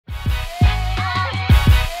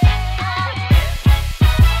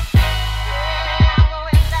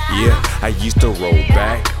I used to roll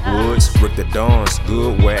backwoods, Rick the Dawn's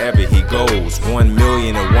good wherever he goes. 1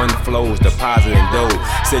 million and one flows, depositing dough.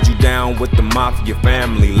 Said you down with the mafia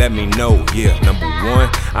family, let me know. Yeah, number one,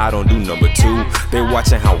 I don't do number two. They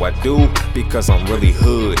watching how I do because I'm really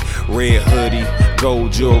hood. Red hoodie,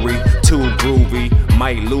 gold jewelry, too groovy.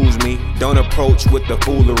 Might lose me, don't approach with the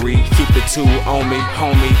foolery. Keep the two on me,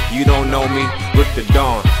 homie, you don't know me. Rick the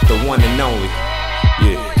Dawn, the one and only.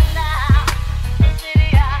 Yeah.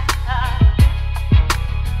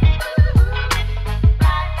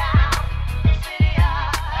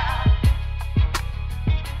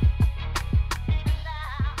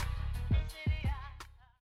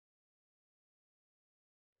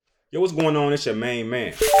 Yo, what's going on? It's your main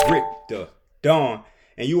man, Rick the Dawn,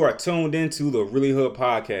 and you are tuned into the Really Hood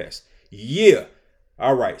Podcast. Yeah.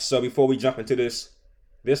 All right. So before we jump into this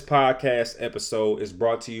podcast episode is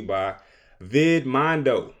brought to you by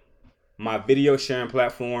VidMondo, my video sharing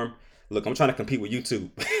platform. Look, I'm trying to compete with YouTube.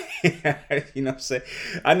 You know what I'm saying?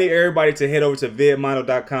 I need everybody to head over to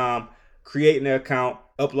vidmondo.com, create an account,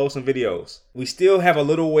 upload some videos. We still have a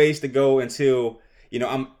little ways to go until,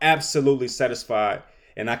 I'm absolutely satisfied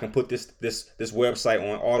and I can put this website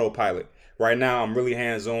on autopilot. Right now, I'm really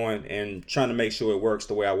hands-on and trying to make sure it works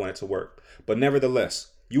the way I want it to work. But nevertheless,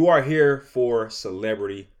 you are here for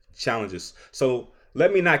celebrity challenges. So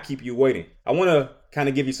let me not keep you waiting. I want to kind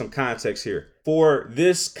of give you some context here. For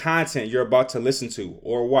this content you're about to listen to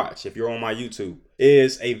or watch, if you're on my YouTube,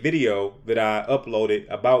 is a video that I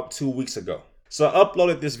uploaded about 2 weeks ago. So I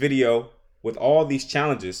uploaded this video with all these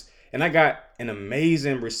challenges and I got an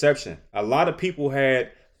amazing reception. A lot of people had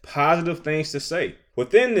positive things to say.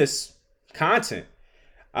 Within this content,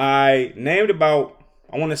 I named about,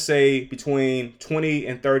 I want to say between 20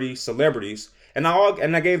 and 30 celebrities, and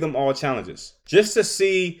I gave them all challenges just to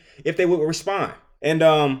see if they would respond. And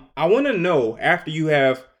I want to know, after you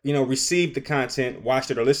have, received the content,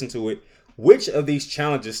 watched it or listened to it, which of these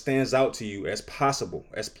challenges stands out to you as possible,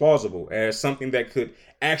 as plausible, as something that could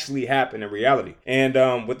actually happen in reality.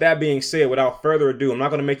 And with that being said, without further ado, I'm not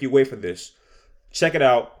going to make you wait for this. Check it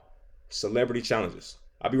out. Celebrity challenges.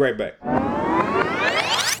 I'll be right back.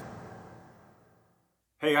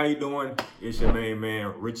 Hey, how you doing? It's your main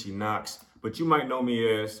man, Richie Knox, but you might know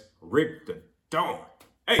me as Rick the Dawn.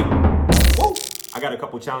 Hey, woo! I got a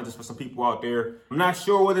couple challenges for some people out there. I'm not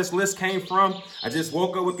sure where this list came from. I just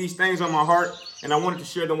woke up with these things on my heart and I wanted to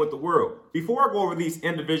share them with the world. Before I go over these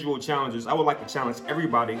individual challenges, I would like to challenge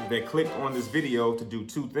everybody that clicked on this video to do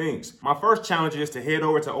two things. My first challenge is to head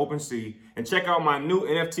over to OpenSea and check out my new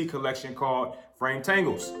NFT collection called Frame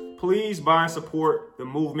Tangles. Please buy and support the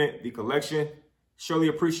movement, the collection. Surely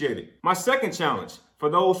appreciate it. My second challenge, for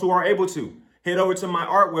those who are able to, head over to my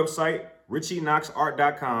art website,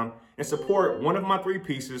 richieknoxart.com, and support one of my 3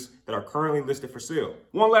 pieces that are currently listed for sale.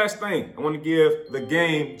 One last thing, I want to give the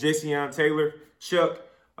game, Jason Taylor, Chuck,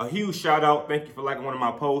 a huge shout out. Thank you for liking one of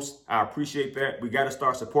my posts. I appreciate that. We got to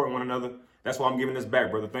start supporting one another. That's why I'm giving this back,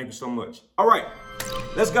 brother. Thank you so much. All right,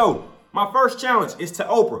 let's go. My first challenge is to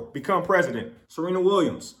Oprah, become president. Serena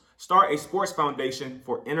Williams, start a sports foundation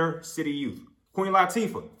for inner city youth. Queen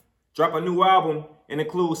Latifah, drop a new album and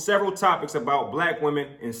include several topics about Black women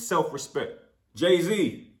and self-respect.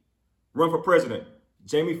 Jay-Z, run for president.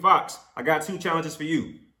 Jamie Foxx, I got 2 challenges for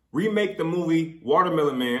you. Remake the movie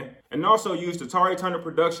Watermelon Man and also use Atari Turner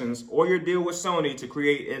Productions or your deal with Sony to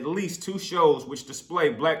create at least 2 shows which display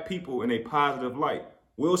Black people in a positive light.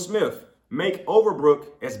 Will Smith, make Overbrook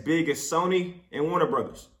as big as Sony and Warner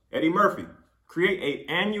Brothers. Eddie Murphy, create an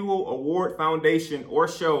annual award foundation or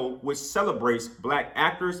show which celebrates Black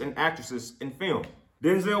actors and actresses in film.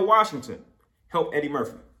 Denzel Washington, help Eddie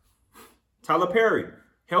Murphy. Tyler Perry,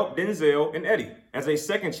 help Denzel and Eddie. As a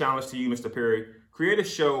second challenge to you, Mr. Perry, create a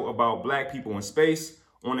show about Black people in space,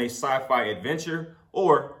 on a sci-fi adventure,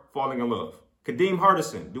 or falling in love. Kadeem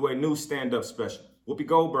Hardison, do a new stand-up special. Whoopi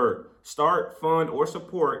Goldberg, start, fund, or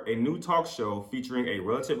support a new talk show featuring a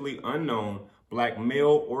relatively unknown Black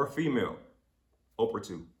male or female. Oprah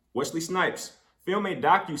 2. Wesley Snipes, film a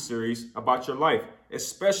docu-series about your life,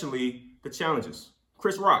 especially the challenges.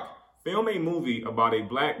 Chris Rock, film a movie about a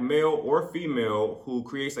Black male or female who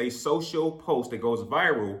creates a social post that goes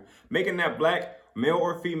viral, making that Black male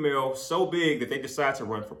or female so big that they decide to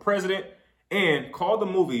run for president, and call the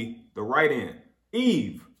movie The Right End.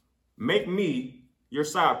 Eve, make me your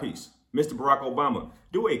side piece. Mr. Barack Obama,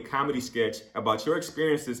 do a comedy sketch about your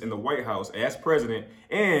experiences in the White House as president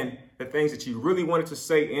and the things that you really wanted to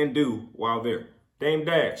say and do while there. Dame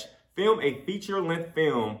Dash, film a feature-length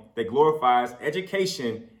film that glorifies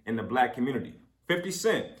education in the Black community. 50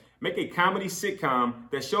 Cent, make a comedy sitcom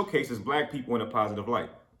that showcases Black people in a positive light.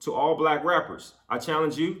 To all black rappers, I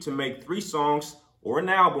challenge you to make 3 songs or an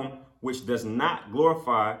album which does not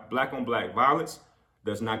glorify black on black violence,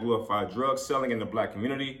 does not glorify drug selling in the black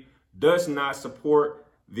community, does not support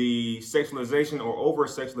the sexualization or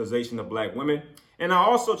over-sexualization of black women. And I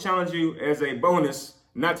also challenge you as a bonus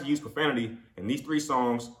not to use profanity in these 3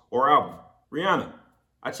 songs or album. Rihanna,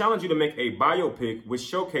 I challenge you to make a biopic which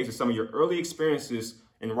showcases some of your early experiences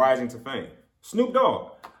in rising to fame. Snoop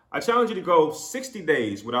Dogg, I challenge you to go 60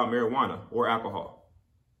 days without marijuana or alcohol.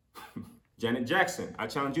 Janet Jackson, I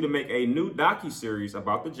challenge you to make a new docu-series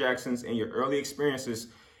about the Jacksons and your early experiences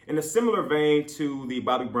in a similar vein to the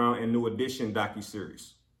Bobby Brown and New Edition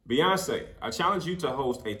docu-series. Beyonce, I challenge you to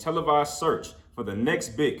host a televised search for the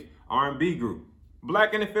next big R&B group.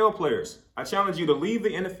 Black NFL players, I challenge you to leave the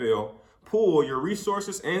NFL, pool your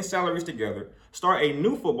resources and salaries together, start a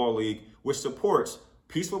new football league which supports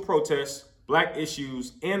peaceful protests, black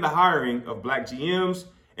issues, and the hiring of black GMs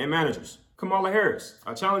and managers. Kamala Harris,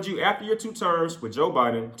 I challenge you after your 2 terms with Joe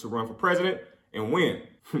Biden to run for president and win.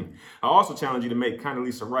 I also challenge you to make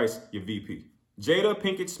Condoleezza Rice your VP. Jada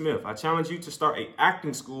Pinkett Smith, I challenge you to start an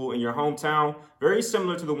acting school in your hometown, very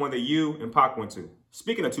similar to the one that you and Pac went to.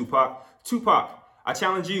 Speaking of Tupac, I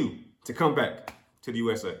challenge you to come back to the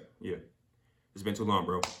USA. Yeah, it's been too long,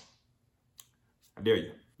 bro. I dare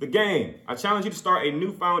you. The Game, I challenge you to start a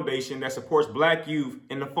new foundation that supports black youth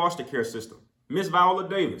in the foster care system. Miss Viola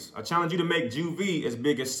Davis, I challenge you to make Juvie as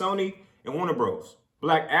big as Sony and Warner Bros.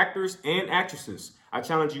 Black actors and actresses, I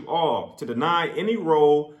challenge you all to deny any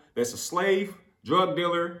role that's a slave, drug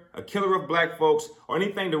dealer, a killer of black folks, or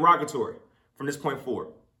anything derogatory from this point forward.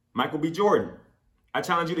 Michael B. Jordan, I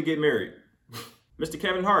challenge you to get married. Mr.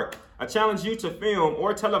 Kevin Hart, I challenge you to film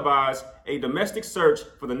or televise a domestic search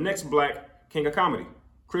for the next black king of comedy.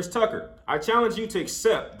 Chris Tucker, I challenge you to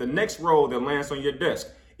accept the next role that lands on your desk,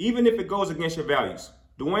 even if it goes against your values.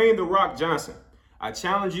 Dwayne "The Rock" Johnson, I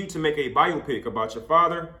challenge you to make a biopic about your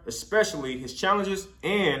father, especially his challenges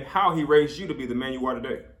and how he raised you to be the man you are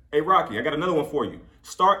today. Hey Rocky, I got another one for you.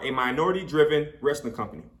 Start a minority-driven wrestling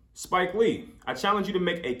company. Spike Lee, I challenge you to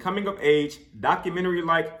make a coming-of-age,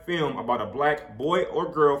 documentary-like film about a black boy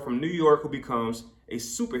or girl from New York who becomes a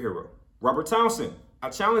superhero. Robert Townsend, I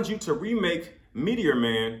challenge you to remake Meteor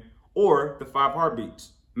Man or The 5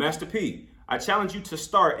 Heartbeats. Master P, I challenge you to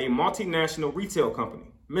start a multinational retail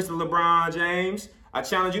company. Mr. LeBron James, I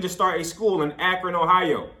challenge you to start a school in Akron,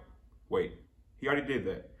 Ohio. Wait, he already did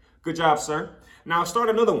that. Good job, sir. Now start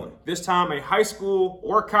another one, this time a high school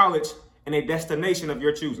or college in a destination of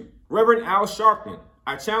your choosing. Reverend Al Sharpton,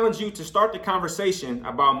 I challenge you to start the conversation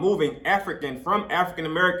about moving African from African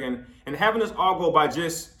American and having us all go by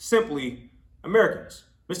just simply Americans.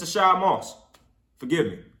 Mr. Shad Moss, forgive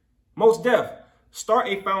me. Mos Def, start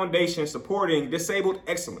a foundation supporting disabled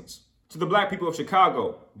excellence. To the black people of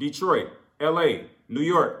Chicago, Detroit, LA, New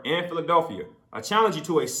York, and Philadelphia, I challenge you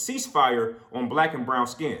to a ceasefire on black and brown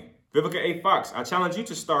skin. Vivica A. Fox, I challenge you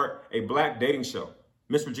to start a black dating show.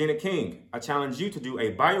 Miss Regina King, I challenge you to do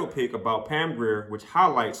a biopic about Pam Grier, which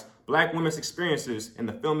highlights black women's experiences in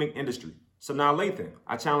the filming industry. Sanaa Lathan,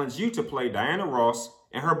 I challenge you to play Diana Ross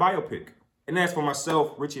in her biopic. And as for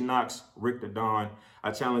myself, Richie Knox, Rick the Don,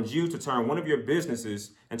 I challenge you to turn one of your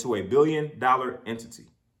businesses into a $1 billion entity.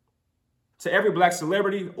 To every black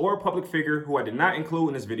celebrity or public figure who I did not include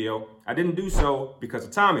in this video, I didn't do so because of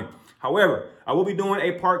timing. However, I will be doing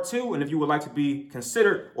a part 2, and if you would like to be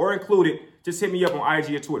considered or included, just hit me up on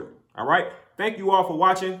IG or Twitter. All right? Thank you all for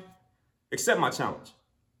watching. Accept my challenge.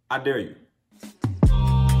 I dare you.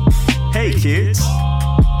 Hey kids,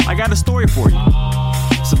 I got a story for you.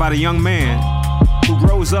 It's about a young man who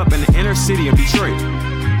grows up in the inner city of Detroit,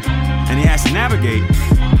 and he has to navigate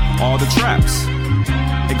all the traps.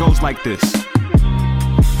 It goes like this.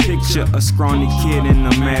 Picture a scrawny kid in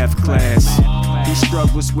a math class. He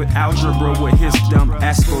struggles with algebra with his dumb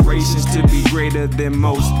aspirations to be greater than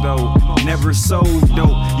most, though never so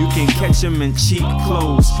dope. You can catch him in cheap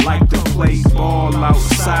clothes, like to play ball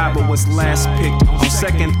outside, but was last picked. On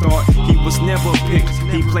second thought, he was never picked.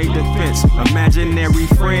 He played defense. Imaginary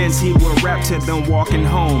friends, he would rap to them walking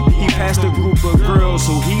home. He passed a group of girls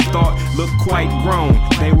who he thought looked quite grown.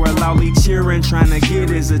 They were loudly cheering, trying to get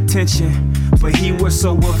his attention, but he was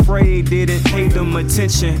so afraid, didn't pay them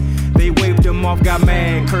attention. They waved him off, got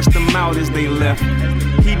mad, cursed them out as they left.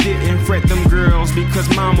 He didn't fret them girls because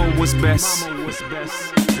mama was best.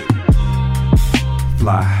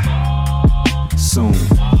 Fly soon,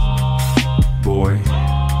 boy,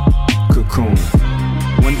 cocoon.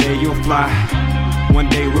 One day you'll fly, one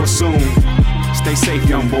day real soon. Stay safe,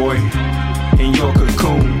 young boy, in your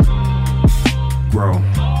cocoon. Grow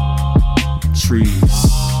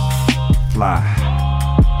trees, fly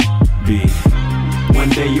be. One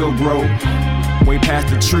day you'll grow way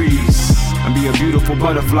past the trees and be a beautiful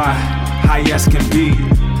butterfly, high as can be.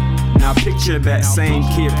 Now picture that same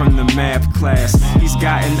kid from the math class. He's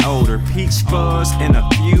gotten older, peach fuzz and a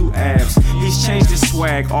few abs. He's changed his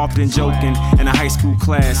swag, often joking in a high school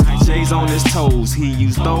class. J's on his toes, he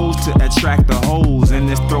used those to attract the hoes in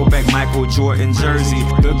this throwback Michael Jordan jersey.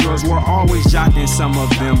 The girls were always jocking, some of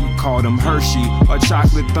them called him Hershey, a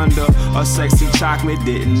chocolate thunder, a sexy chocolate,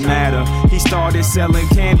 didn't matter. He started selling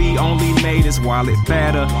candy, only made his wallet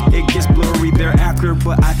fatter. It gets blurry thereafter,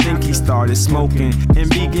 but I think he started smoking and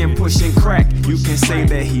began pushing crack. You can say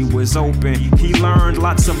that he was open. He learned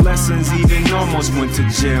lots of lessons, even almost went to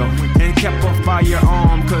jail, and kept a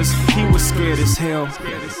firearm cause he was scared as hell.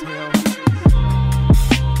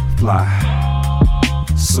 Fly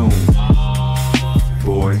soon,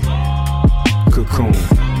 boy, cocoon.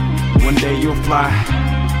 One day you'll fly,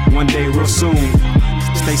 one day real soon.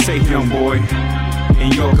 Stay safe, young boy,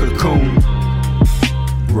 in your cocoon.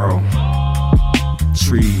 Grow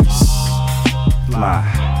trees, fly,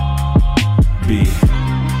 be.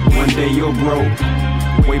 One day you'll grow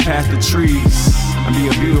way past the trees and be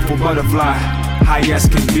a beautiful butterfly, high as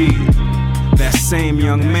can be. That same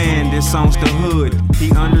young man, this song's the hood.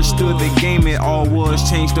 He understood the game, it all was,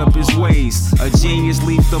 changed up his ways. A genius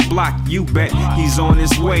leaves the block, you bet he's on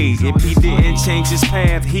his way. If he didn't change his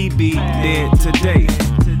path, he'd be dead today.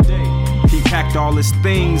 He packed all his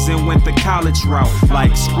things and went the college route.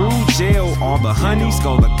 Like screw jail, all the honeys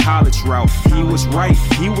go the college route. He was right,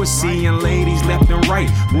 he was seeing ladies left and right.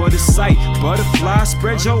 What a sight, butterfly,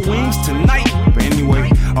 spread your wings tonight. But anyway,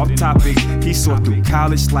 off topic, he soared through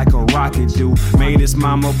college like a rocket do. Made his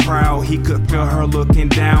mama proud, he could feel her looking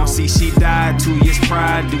down. See, she died 2 years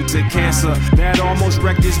prior due to cancer that almost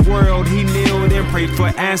wrecked his world. He kneeled and prayed for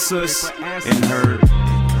answers and heard,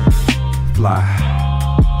 fly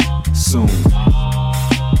soon,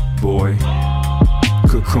 boy,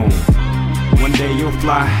 cocoon. One day you'll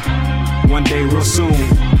fly, one day real soon.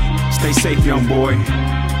 Stay safe, young boy,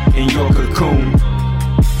 in your cocoon.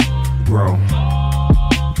 Grow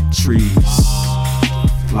trees,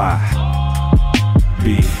 fly,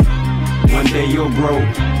 be. One day you'll grow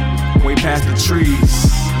way past the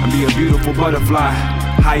trees and be a beautiful butterfly,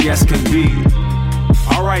 high as can be.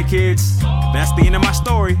 Alright kids, that's the end of my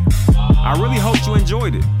story. I really hope you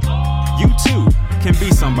enjoyed it. You too can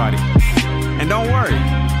be somebody. And don't worry,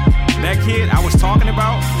 that kid I was talking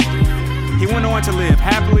about, he went on to live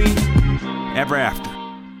happily ever after.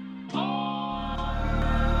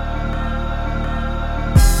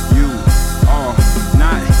 You are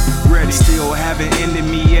not ready, still haven't ended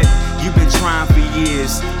me yet. You've been trying for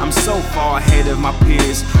years, I'm so far ahead of my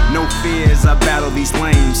peers. No fears, I battle these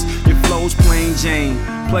lames. Your flow's plain Jane,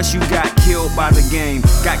 plus you got killed by the game.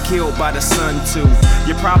 Got killed by the sun too.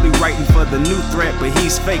 You're probably writing for the new threat, but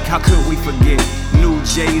he's fake, how could we forget? New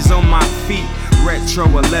J's on my feet, retro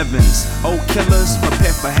 11s. Old killers,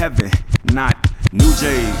 prepare for heaven, not new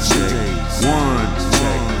J's. Check. 1,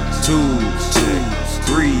 check. 2, check.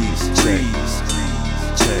 3's, check.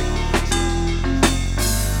 Check.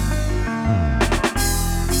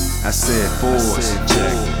 I said 4's,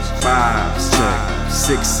 check. 5's, check.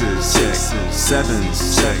 6's, check.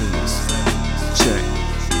 7's, check. Check.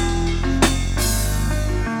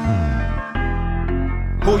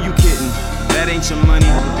 Who you kidding? That ain't your money.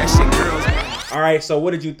 That shit, girls. All right, so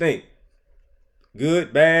what did you think?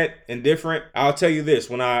 Good, bad, indifferent? I'll tell you this,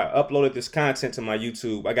 when I uploaded this content to my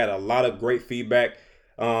YouTube, I got a lot of great feedback.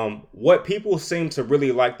 What people seemed to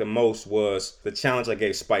really like the most was the challenge I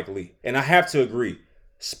gave Spike Lee. And I have to agree,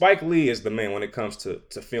 Spike Lee is the man when it comes to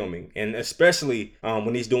filming, and especially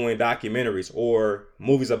when he's doing documentaries or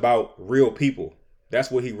movies about real people.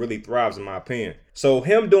 That's where he really thrives, in my opinion. So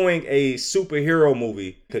him doing a superhero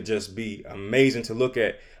movie could just be amazing to look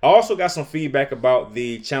at. I also got some feedback about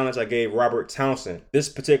the challenge I gave Robert Townsend. This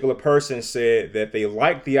particular person said that they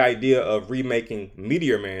liked the idea of remaking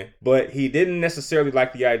Meteor Man, but he didn't necessarily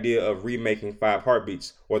like the idea of remaking 5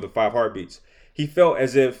 Heartbeats or the 5 Heartbeats. He felt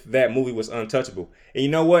as if that movie was untouchable. And you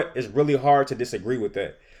know what? It's really hard to disagree with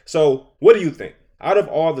that. So what do you think? Out of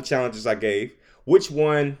all the challenges I gave, which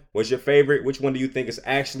one was your favorite? Which one do you think is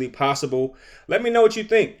actually possible? Let me know what you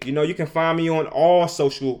think. You know, you can find me on all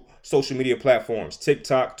social media platforms: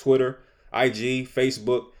 TikTok, Twitter, IG,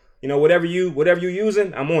 Facebook. You know, whatever you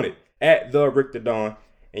using, I'm on it. At the Rick the Don,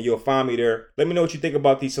 and you'll find me there. Let me know what you think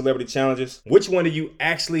about these celebrity challenges. Which one do you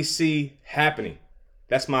actually see happening?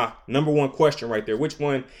 That's my number one question right there. Which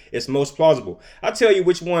one is most plausible? I'll tell you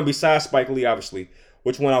which one, besides Spike Lee, obviously,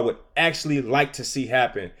 which one I would actually like to see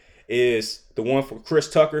happen is the one for Chris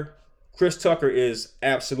Tucker Chris Tucker is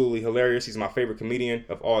absolutely hilarious. He's my favorite comedian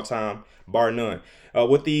of all time, bar none.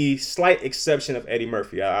 With the slight exception of Eddie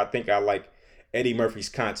Murphy. I think I like Eddie Murphy's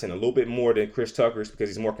content a little bit more than Chris Tucker's because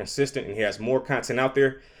he's more consistent and he has more content out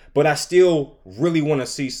there. But I still really want to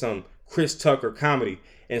see some Chris Tucker comedy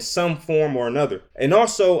in some form or another. And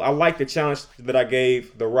also, I like the challenge that I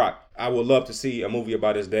gave The Rock. I would love to see a movie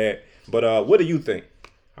about his dad. But what do you think?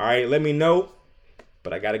 All right, let me know.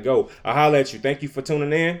 But I got to go. I'll holler at you. Thank you for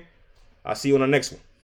tuning in. I'll see you on the next one.